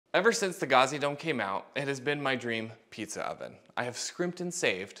Ever since the Gozney Dome came out, it has been my dream pizza oven. I have scrimped and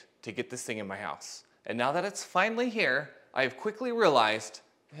saved to get this thing in my house. And now that it's finally here, I have quickly realized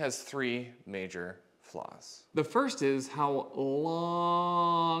it has 3 major flaws. The first is how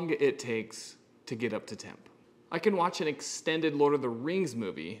long it takes to get up to temp. I can watch an extended Lord of the Rings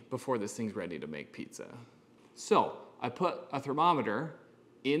movie before this thing's ready to make pizza. So I put a thermometer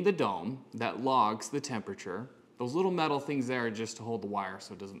in the dome that logs the temperature. Those little metal things there are just to hold the wire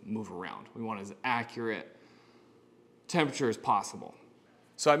so it doesn't move around. We want as accurate temperature as possible.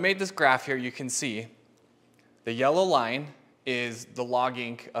 So I made this graph here. You can see the yellow line is the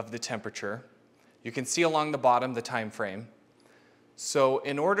logging of the temperature. You can see along the bottom the time frame. So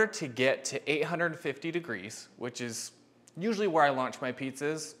in order to get to 850 degrees, which is usually where I launch my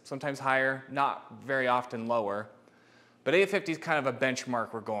pizzas, sometimes higher, not very often lower, but 850 is kind of a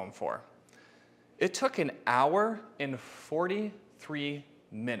benchmark we're going for. It took an hour and 43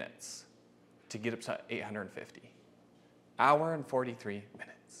 minutes to get up to 850. Hour and 43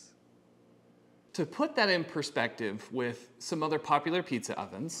 minutes. To put that in perspective with some other popular pizza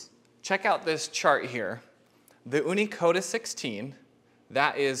ovens, check out this chart here. The Unicoda 16,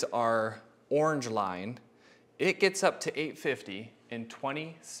 that is our orange line, it gets up to 850 in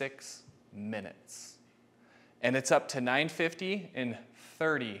 26 minutes. And it's up to 950 in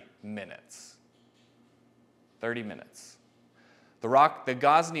 30 minutes. 30 minutes. The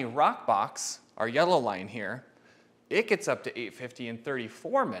Gozney Rock Box, our yellow line here, it gets up to 850 in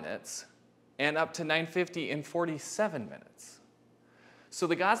 34 minutes and up to 950 in 47 minutes. So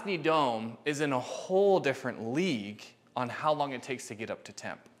the Gozney Dome is in a whole different league on how long it takes to get up to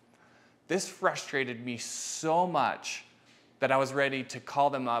temp. This frustrated me so much that I was ready to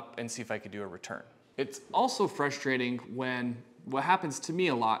call them up and see if I could do a return. It's also frustrating when what happens to me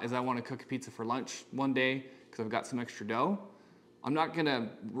a lot is I want to cook a pizza for lunch one day because I've got some extra dough.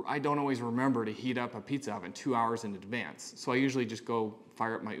 I don't always remember to heat up a pizza oven 2 hours in advance. So I usually just go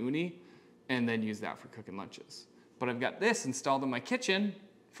fire up my Uni and then use that for cooking lunches. But I've got this installed in my kitchen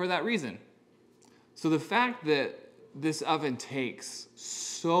for that reason. So the fact that this oven takes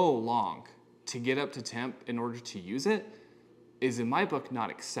so long to get up to temp in order to use it is, in my book, not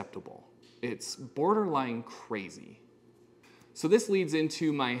acceptable. It's borderline crazy. So this leads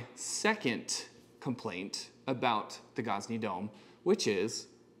into my second complaint about the Gozney Dome, which is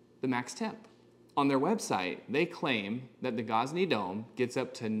the max temp. On their website, they claim that the Gozney Dome gets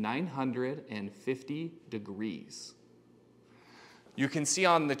up to 950 degrees. You can see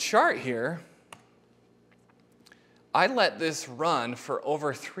on the chart here, I let this run for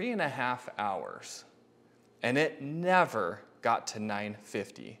over 3.5 hours, and it never got to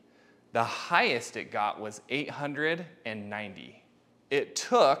 950. The highest it got was 890.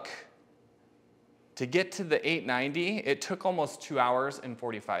 To get to the 890, it took almost 2 hours and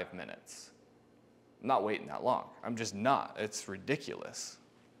 45 minutes. I'm not waiting that long. I'm just not. It's ridiculous.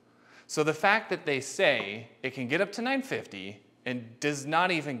 So the fact that they say it can get up to 950 and does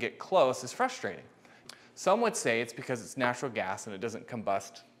not even get close is frustrating. Some would say it's because it's natural gas and it doesn't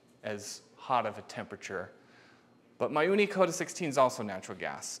combust as hot of a temperature. But my Unicoda 16 is also natural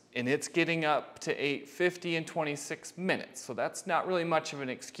gas, and it's getting up to 850 in 26 minutes. So that's not really much of an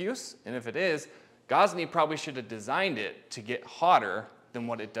excuse, and if it is, Gozney probably should have designed it to get hotter than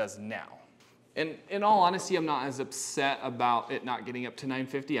what it does now. And in all honesty, I'm not as upset about it not getting up to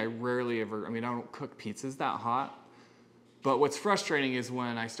 950. I don't cook pizzas that hot. But what's frustrating is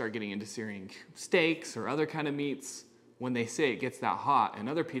when I start getting into searing steaks or other kind of meats, when they say it gets that hot, and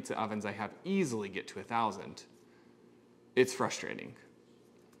other pizza ovens I have easily get to 1,000, it's frustrating.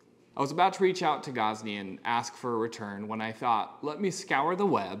 I was about to reach out to Gozney and ask for a return when I thought, let me scour the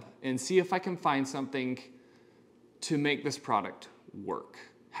web and see if I can find something to make this product work.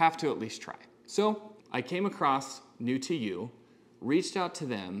 Have to at least try. So I came across New to You, reached out to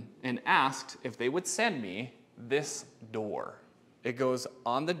them, and asked if they would send me this door. It goes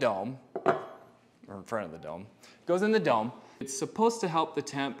on the dome, or in front of the dome. It goes in the dome. It's supposed to help the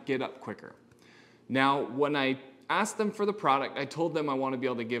temp get up quicker. Now, when I asked them for the product, I told them I want to be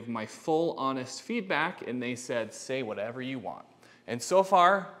able to give my full, honest feedback, and they said, say whatever you want. And so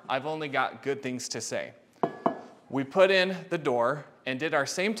far, I've only got good things to say. We put in the door and did our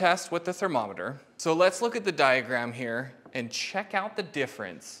same test with the thermometer. So let's look at the diagram here and check out the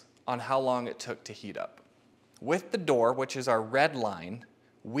difference on how long it took to heat up. With the door, which is our red line,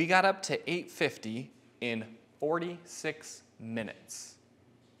 we got up to 850 in 46 minutes.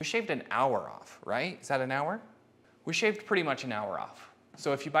 We shaved an hour off, right? Is that an hour? We shaved pretty much an hour off.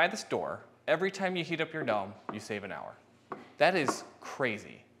 So if you buy this door, every time you heat up your dome, you save an hour. That is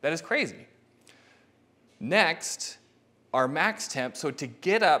crazy. That is crazy. Next, our max temp, so to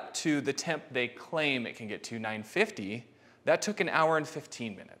get up to the temp they claim it can get to, 950, that took 1 hour and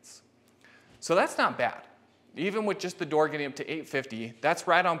 15 minutes. So that's not bad. Even with just the door getting up to 850, that's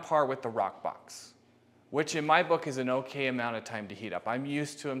right on par with the rock box, which in my book is an okay amount of time to heat up. I'm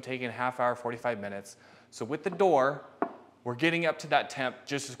used to them taking a half hour, 45 minutes. So with the door, we're getting up to that temp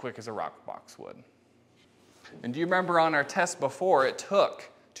just as quick as a rock box would. And do you remember on our test before, it took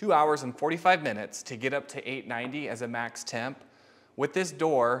 2 hours and 45 minutes to get up to 890 as a max temp? With this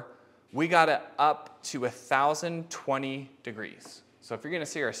door, we got it up to 1,020 degrees. So if you're gonna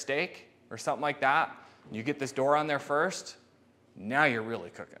sear a steak or something like that, you get this door on there first, now you're really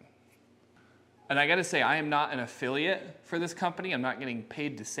cooking. And I gotta say, I am not an affiliate for this company. I'm not getting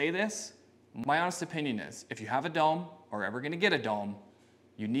paid to say this. My honest opinion is, if you have a dome or ever gonna get a dome,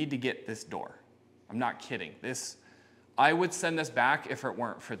 you need to get this door. I'm not kidding. I would send this back if it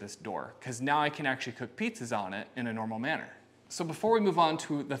weren't for this door, because now I can actually cook pizzas on it in a normal manner. So before we move on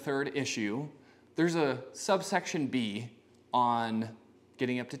to the third issue, there's a subsection B on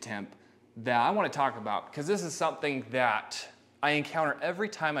getting up to temp that I want to talk about, because this is something that I encounter every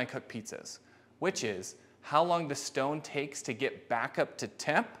time I cook pizzas, which is how long the stone takes to get back up to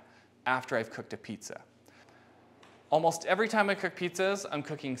temp after I've cooked a pizza. Almost every time I cook pizzas, I'm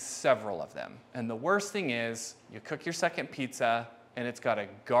cooking several of them. And the worst thing is, you cook your second pizza and it's got a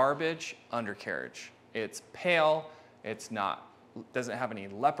garbage undercarriage. It's pale, doesn't have any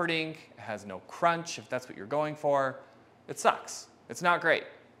leoparding, it has no crunch if that's what you're going for. It sucks. It's not great.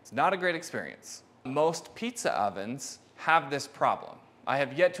 It's not a great experience. Most pizza ovens have this problem. I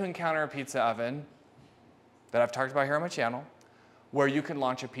have yet to encounter a pizza oven that I've talked about here on my channel where you can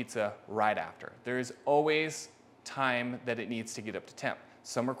launch a pizza right after. There is always time that it needs to get up to temp.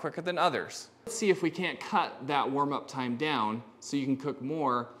 Some are quicker than others. Let's see if we can't cut that warm-up time down so you can cook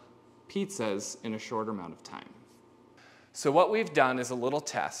more pizzas in a shorter amount of time. So what we've done is a little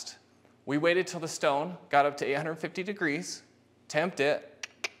test. We waited till the stone got up to 850 degrees, temped it,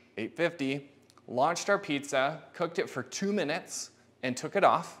 850, launched our pizza, cooked it for 2 minutes, and took it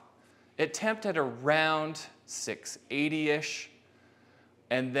off. It temped at around 680-ish,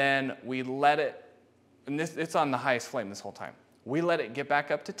 and then we let it, and it's on the highest flame this whole time. We let it get back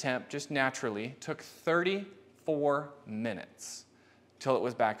up to temp just naturally. Took 34 minutes till it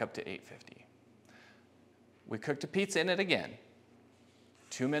was back up to 850. We cooked a pizza in it again.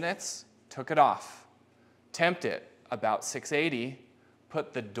 2 minutes, took it off. Temped it about 680,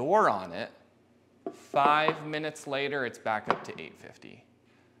 put the door on it. 5 minutes later, it's back up to 850.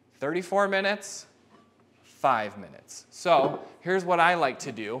 34 minutes, 5 minutes. So here's what I like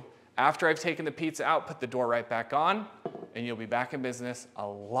to do. After I've taken the pizza out, put the door right back on, and you'll be back in business a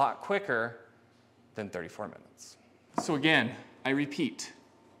lot quicker than 34 minutes. So again, I repeat,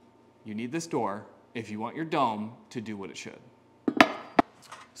 you need this door if you want your dome to do what it should.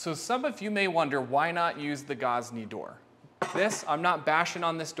 So some of you may wonder, why not use the Gozney door? I'm not bashing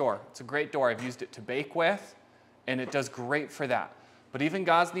on this door. It's a great door. I've used it to bake with, and it does great for that. But even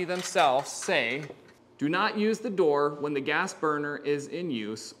Gozney themselves say, do not use the door when the gas burner is in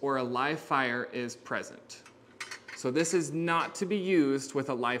use or a live fire is present. So this is not to be used with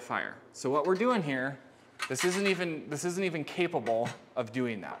a live fire. So what we're doing here, this isn't even capable of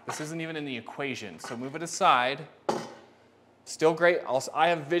doing that. This isn't even in the equation. So move it aside. Still great. I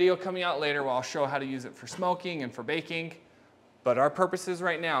have a video coming out later where I'll show how to use it for smoking and for baking. But our purposes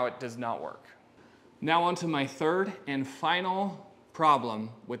right now, it does not work. Now on to my third and final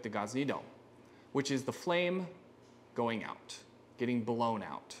problem with the Gozney Dome, which is the flame going out, getting blown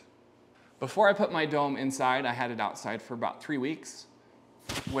out. Before I put my dome inside, I had it outside for about 3 weeks,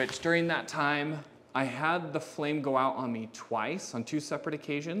 which during that time, I had the flame go out on me twice on 2 separate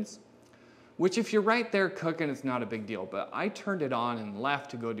occasions, which if you're right there cooking, it's not a big deal. But I turned it on and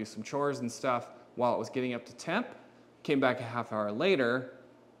left to go do some chores and stuff while it was getting up to temp, came back a half hour later,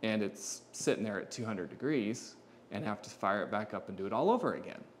 and it's sitting there at 200 degrees, and have to fire it back up and do it all over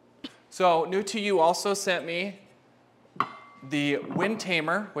again. So New to You also sent me the Wind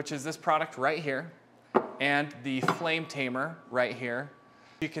Tamer, which is this product right here, and the Flame Tamer right here.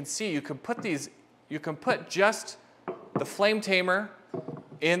 You can see you can put just the Flame Tamer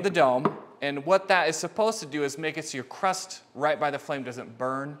in the dome, and what that is supposed to do is make it so your crust right by the flame doesn't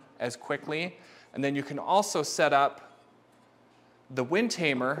burn as quickly. And then you can also set up the Wind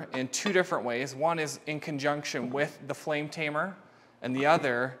Tamer in 2 different ways. One is in conjunction with the Flame Tamer, and the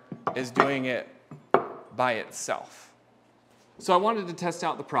other is doing it by itself. So I wanted to test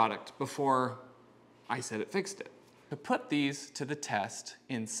out the product before I said it fixed it. To put these to the test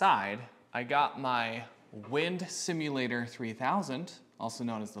inside, I got my Wind Simulator 3000, also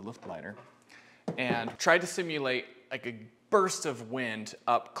known as the lift lighter, and tried to simulate a burst of wind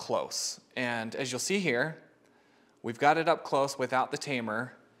up close. And as you'll see here, we've got it up close without the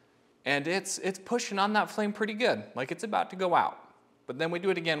tamer, and it's pushing on that flame pretty good, like it's about to go out. But then we do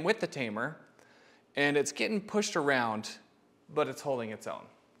it again with the tamer, and it's getting pushed around, but it's holding its own.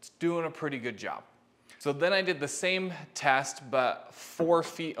 It's doing a pretty good job. So then I did the same test, but 4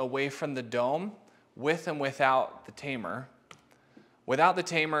 feet away from the dome, with and without the tamer. Without the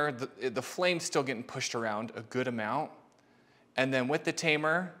tamer, the flame's still getting pushed around a good amount. And then with the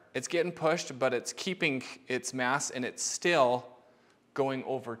tamer, it's getting pushed, but it's keeping its mass, and it's still going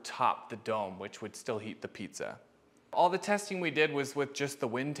over top the dome, which would still heat the pizza. All the testing we did was with just the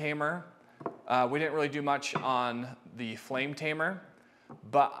wind tamer. We didn't really do much on the flame tamer,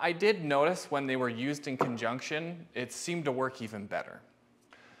 but I did notice when they were used in conjunction, it seemed to work even better.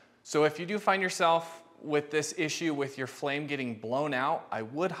 So if you do find yourself with this issue with your flame getting blown out, I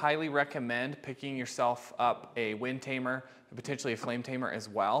would highly recommend picking yourself up a wind tamer and potentially a flame tamer as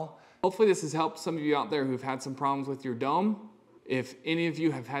well. Hopefully this has helped some of you out there who've had some problems with your dome. If any of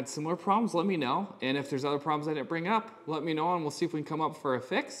you have had similar problems, let me know. And if there's other problems I didn't bring up, let me know and we'll see if we can come up for a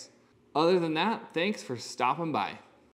fix. Other than that, thanks for stopping by.